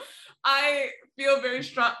let it go. I feel very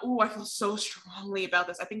strong. I feel so strongly about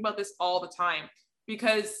this. I think about this all the time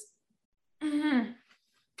because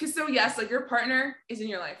so yes, like your partner is in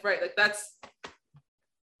your life, right? Like that's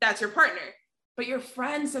your partner, but your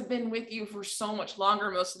friends have been with you for so much longer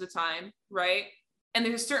most of the time, right? And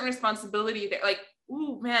there's a certain responsibility there. Like,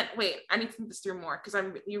 ooh, man, wait, I need to think this through more because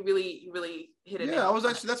you really hit it. Yeah, I was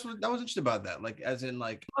actually that's what I was interested about that. Like, as in,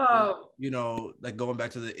 like, like going back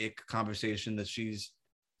to the ick conversation that she's,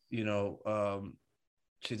 she's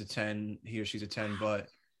a 10, he or she's a 10, but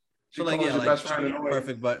so like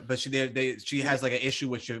perfect, but she has like an issue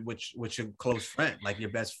with your close friend, like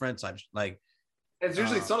your best friend type, like. It's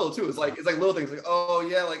usually subtle too. It's like little things like, oh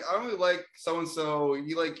yeah, like I don't really like so and so.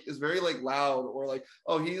 He like is very like loud, or like,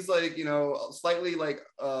 oh, he's like slightly like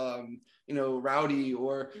rowdy,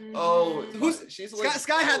 or she's like.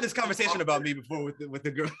 Sky had this conversation about me before with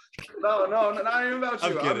the girl. No, not even about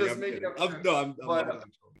you. I'm just making up.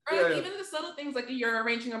 Even the subtle things like you're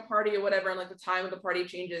arranging a party or whatever, and like the time of the party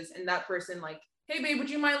changes, and that person like, hey babe, would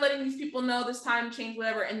you mind letting these people know this time change,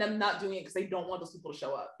 whatever, and them not doing it because they don't want those people to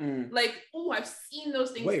show up. Like, I've seen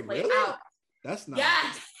those things play out. That's not.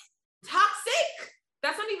 Yes, toxic.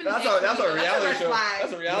 That's not even. That's a reality show.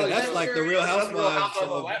 That's a reality show. That's like the Real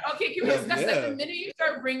Housewives. Okay, can we discuss that? The minute you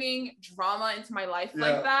start bringing drama into my life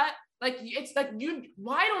like that, like it's like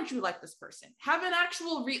why don't you like this person? Have an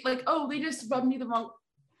actual like, oh, they just rubbed me the wrong.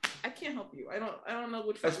 I can't help you. I don't know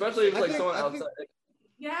which. Especially if like someone outside.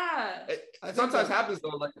 Yeah. It sometimes happens though.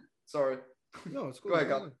 Like, sorry. No, it's cool. Go ahead,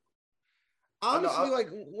 Colin. Honestly, like,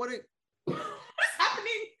 what's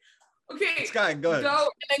happening? Okay. Sky, go ahead. Go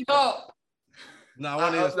and then go. No,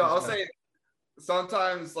 I'll say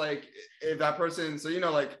sometimes like if that person, so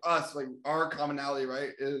like us, like our commonality,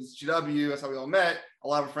 right, is GW. That's how we all met. A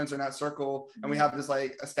lot of our friends are in that circle, and we have this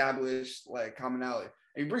like established like commonality.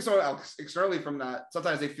 And you bring someone else externally from that,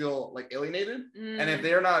 sometimes they feel like alienated. And if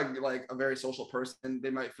they're not like a very social person, they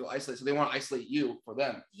might feel isolated. So they want to isolate you for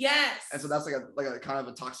them. Yes. And so that's like a kind of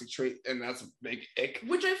a toxic trait, and that's a big ick.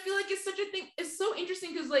 Which I feel like is such a thing. It's so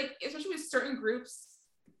interesting because like, especially with certain groups,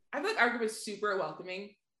 I feel like our group is super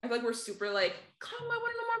welcoming. I feel like we're super like, come, I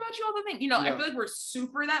want to know more about you, all the things. I feel like we're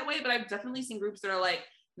super that way, but I've definitely seen groups that are like,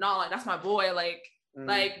 nah, like that's my boy. Like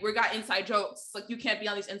we got inside jokes. Like you can't be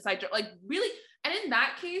on these inside jokes. Like really. And in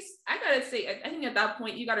that case, I gotta say, I think at that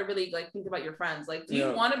point, you gotta really like think about your friends. Like, do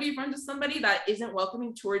you want to be friends with somebody that isn't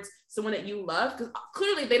welcoming towards someone that you love? Because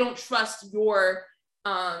clearly they don't trust your,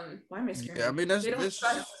 why am I scared? Yeah, I mean,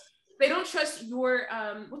 they don't trust your,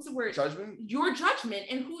 what's the word? Judgment? Your judgment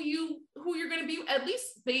and who you're gonna be. At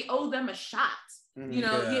least they owe them a shot. They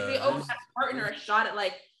owe that partner a shot at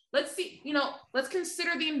like, let's see, let's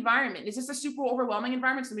consider the environment. Is this a super overwhelming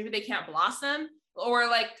environment? So maybe they can't blossom? Or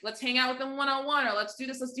like, let's hang out with them one-on-one, or let's do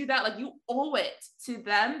this, let's do that. Like you owe it to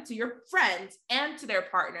them, to your friends and to their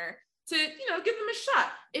partner to, give them a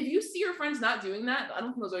shot. If you see your friends not doing that, I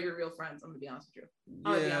don't think those are your real friends. I'm gonna be honest with you.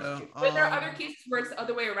 But there are other cases where it's the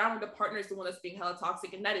other way around, where the partner is the one that's being hella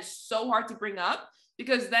toxic. And that is so hard to bring up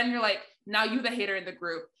because then you're like, now you're the hater in the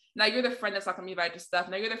group. Now you're the friend that's not gonna be invited to stuff.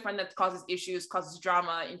 Now you're the friend that causes issues, causes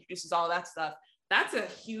drama, introduces all that stuff. That's a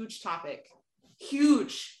huge topic.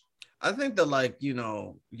 Huge. I think that like,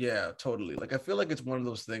 yeah, totally. Like, I feel like it's one of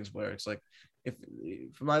those things where it's like, if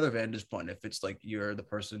from either vantage point, if it's like you're the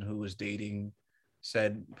person who is dating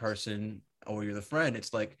said person or you're the friend,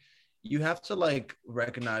 it's like, you have to like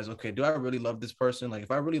recognize, okay, do I really love this person? Like, if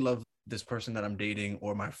I really love this person that I'm dating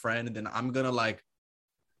or my friend, then I'm going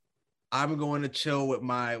to chill with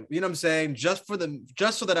my, you know what I'm saying? Just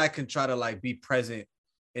so that I can try to like be present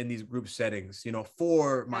in these group settings,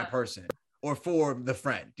 for my person. Or for the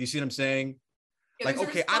friend. Do you see what I'm saying? Yeah, like,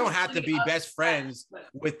 okay, I don't have to be best friends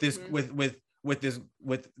with this with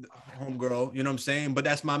homegirl, you know what I'm saying? But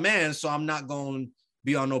that's my man, so I'm not going to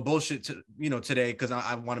be on no bullshit today because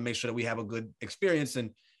I want to make sure that we have a good experience and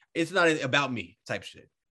it's not about me type shit.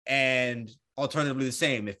 And alternatively the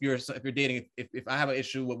same, if you're dating, if I have an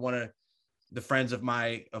issue with one of the friends of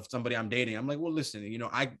somebody I'm dating. I'm like, well, listen,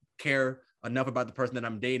 I care enough about the person that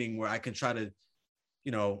I'm dating where I can try to,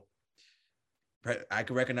 I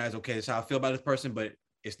can recognize, okay, this is how I feel about this person, but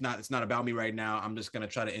it's not about me right now. I'm just going to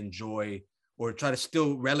try to enjoy or try to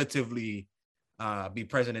still relatively be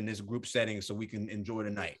present in this group setting so we can enjoy the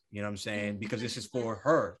night. You know what I'm saying? Because this is for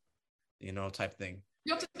her, type thing.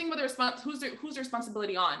 You have to think about who's the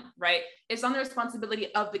responsibility on, right? It's on the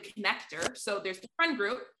responsibility of the connector. So there's the friend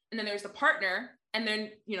group, and then there's the partner, and then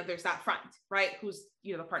there's that friend, right? Who's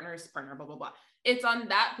the partner's partner, blah blah blah. It's on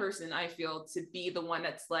that person, I feel, to be the one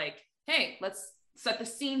that's like, hey, let's set the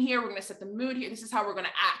scene here. We're gonna set the mood here. This is how we're gonna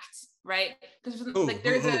act, right? Because there's a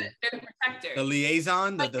protector, the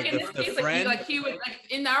liaison, the friend. Like he would, like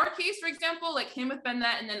in our case, for example, like him with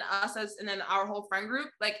Bennett, and then us and then our whole friend group.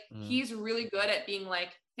 Like he's really good at being like,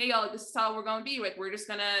 hey y'all, like, this is how we're gonna be. Like we're just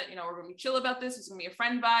gonna, we're gonna be chill about this. It's gonna be a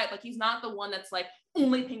friend vibe. Like he's not the one that's like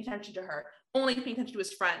only paying attention to her, only paying attention to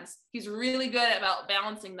his friends. He's really good about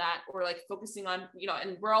balancing that, or like focusing on,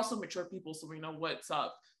 and we're also mature people, so we know what's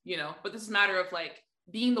up, but this is a matter of like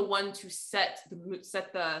being the one to set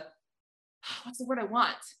the what's the word I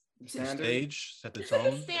want? Stage, set the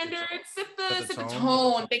tone. Set the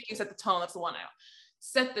tone. Thank you. Set the tone. That's the one I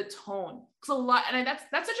set the tone. Because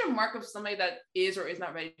that's such a mark of somebody that is or is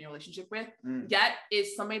not ready in a relationship with. Yet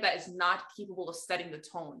is somebody that is not capable of setting the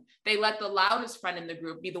tone. They let the loudest friend in the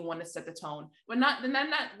group be the one to set the tone. When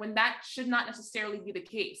that should not necessarily be the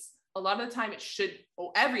case. A lot of the time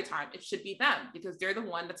every time it should be them, because they're the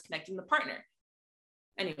one that's connecting the partner.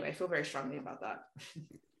 Anyway, I feel very strongly about that.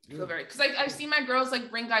 Because I've seen my girls like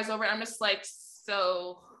bring guys over, and I'm just like,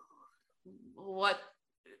 so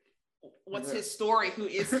what's his story? Who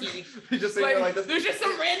is he? Just like there's just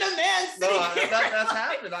some random man sitting here. That's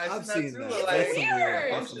happened. I've seen that too.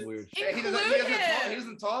 That's some weird shit. He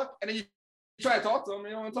doesn't talk, and then you try to talk to him, you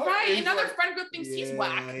don't want to talk. Right, another friend group thinks he's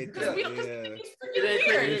whack because he's freaking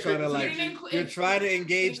weird. You're trying to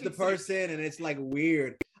engage the person, and it's like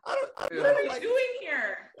weird. What are we doing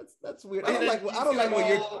here? That's weird. I don't like what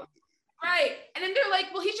you're. Right. And then they're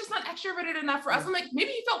like, well, he's just not extroverted enough for us. I'm like,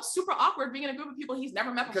 maybe he felt super awkward being in a group of people he's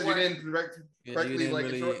never met before. Because you didn't correctly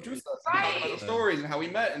introduce us. Right. About the stories and how we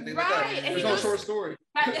met and things like that. And there's no short story.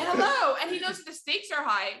 Hello. And he knows that the stakes are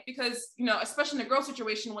high because, especially in the girl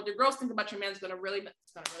situation, what the girls think about your man is going to really matter.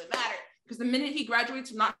 Because the minute he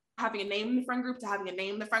graduates from not having a name in the friend group to having a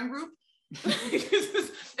name in the friend group,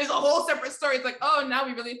 it's a whole separate story. It's like, oh, now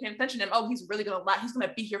we really pay attention to him. Oh, he's really he's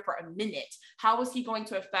gonna be here for a minute. How is he going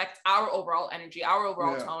to affect our overall energy, our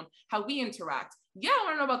overall tone, how we interact? Yeah, I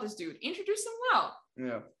want to know about this dude. Introduce him well.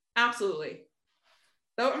 Yeah, absolutely.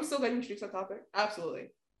 So I'm still going to introduce that topic.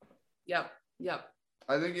 Absolutely. Yep.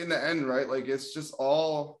 I think in the end, right? Like it's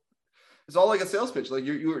all like a sales pitch. Like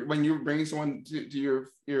you when you're bringing someone to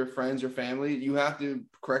your friends, your family, you have to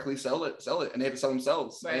correctly sell it, and they have to sell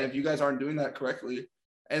themselves. Right. And if you guys aren't doing that correctly,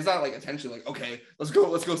 and it's not like intentionally, like, okay, let's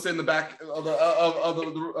go sit in the back of the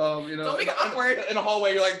don't make it awkward in a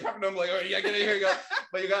hallway. You're like prepping them, like, oh yeah, get in here, you go.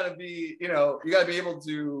 But you gotta be, you gotta be able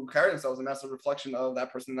to carry themselves, and that's a reflection of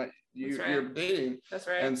that person that you're dating. That's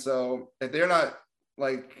right. And so if they're not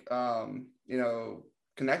like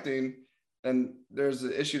connecting, then there's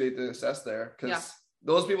an issue they have to assess there, because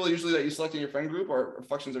those people usually that you select in your friend group are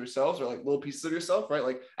reflections of yourselves, or like little pieces of yourself, right?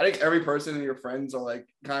 Like I think every person in your friends are like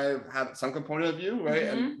kind of have some component of you, right?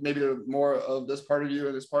 Mm-hmm. And maybe they're more of this part of you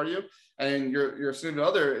and this part of you, and your significant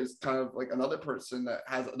other is kind of like another person that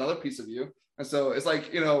has another piece of you. And so it's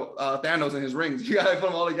like, Thanos and his rings. You gotta put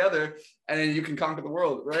them all together, and then you can conquer the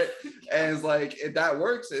world, right? And it's like, if that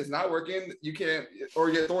works, it's not working, you can't, or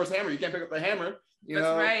you get Thor's hammer, you can't pick up the hammer. That's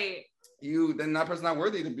right. Then that person's not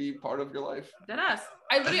worthy to be part of your life. Deadass.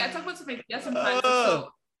 I talk about this with my dad sometimes. So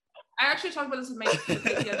I actually talked about this with my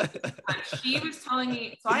dad. She was telling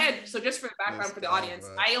me, so just for the background for the audience,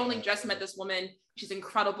 I only just met this woman. She's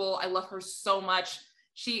incredible. I love her so much.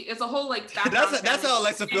 It's a whole like background. That's how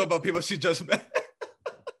Alexa feel about people she just met.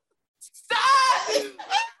 Stop!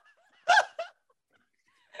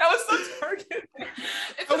 That was so targeted.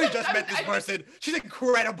 I only just met this person. She's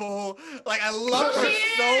incredible. Like, I love her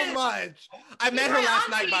so much. I met her last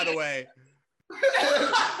night, by the way.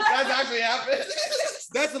 That's actually happened.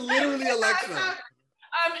 That's literally Alexa.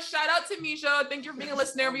 Shout out to Misha. Thank you for being a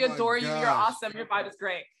listener. We adore you. You're awesome. Your vibe is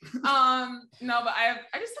great. No, but I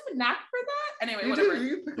just have a knack for that. Anyway, whatever.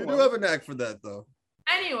 You do have a knack for that, though.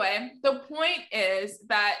 Anyway, the point is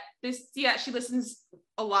that she listens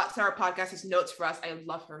a lot to our podcast, has notes for us. I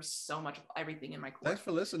love her so much, everything in my course. Thanks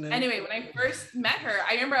for listening. Anyway, when I first met her,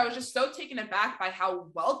 I remember I was just so taken aback by how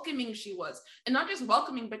welcoming she was. And not just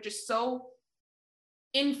welcoming, but just so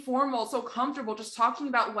informal, so comfortable, just talking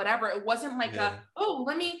about whatever. It wasn't like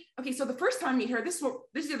so the first time I meet her, these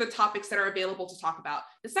are the topics that are available to talk about.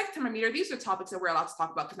 The second time I meet her, these are the topics that we're allowed to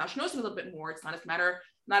talk about, because now she knows me a little bit more. It's not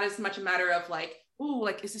as much a matter of like, ooh,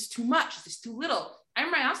 like, is this too much? Is this too little? I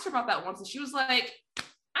remember I asked her about that once, and she was like,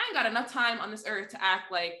 I ain't got enough time on this earth to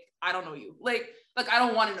act like I don't know you. Like I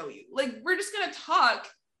don't want to know you. Like, we're just gonna talk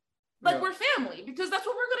like we're family, because that's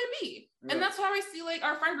what we're gonna be. Yeah. And that's how I see like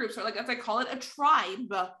our friend groups are, like, as I call it, a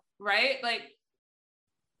tribe, right? Like,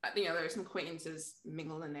 you know, there's some acquaintances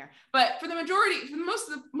mingled in there, but for the majority, for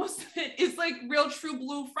most of it is like real true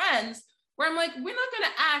blue friends, where I'm like, we're not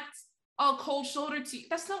gonna act all cold shoulder to you.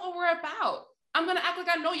 That's not what we're about. I'm gonna act like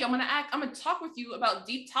I know you. I'm gonna talk with you about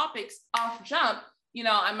deep topics off jump. You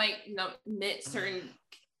know, I might, you know, omit certain,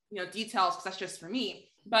 you know, details, because that's just for me.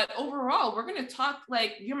 But overall, we're gonna talk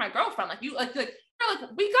like you're my girlfriend, like you, like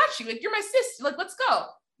we got you, like you're my sister, like let's go.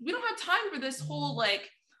 We don't have time for this whole like,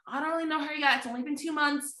 I don't really know her yet. It's only been 2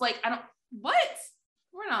 months. Like, what?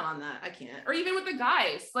 We're not on that. I can't. Or even with the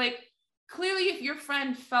guys, like, clearly, if your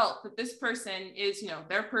friend felt that this person is, you know,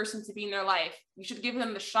 their person to be in their life, you should give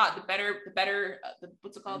them the shot, the better,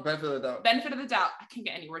 what's it called? Benefit of the doubt. Benefit of the doubt. I can't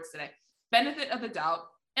get any words today. Benefit of the doubt,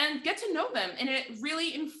 and get to know them in a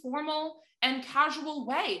really informal and casual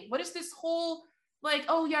way. What is this whole like,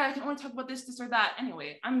 oh yeah, I can only talk about this or that?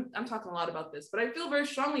 Anyway, I'm talking a lot about this, but I feel very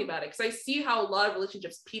strongly about it, because I see how a lot of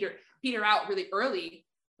relationships peter out really early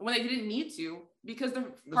when they didn't need to, because the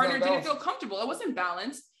partner didn't feel comfortable. It wasn't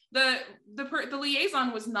balanced. The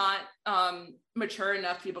liaison was not mature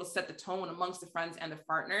enough to be able to set the tone amongst the friends and the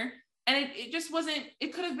partner, and it just wasn't.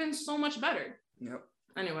 It could have been so much better. Yep.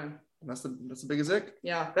 Anyway, that's the biggest ick.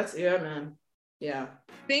 Yeah, man. Yeah.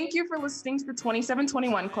 Thank you for listening to the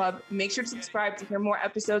 2721 Club. Make sure to subscribe to hear more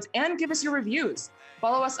episodes and give us your reviews.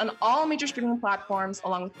 Follow us on all major streaming platforms,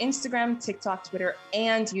 along with Instagram, TikTok, Twitter,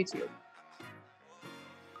 and YouTube.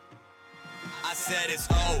 I said it's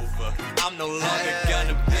over. I'm no longer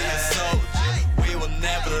gonna be a soldier. We will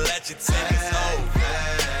never let you take us over.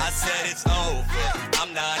 I said it's over.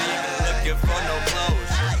 I'm not even looking for no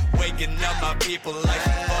closure. Waking up my people like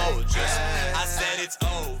vultures. I said it's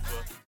over.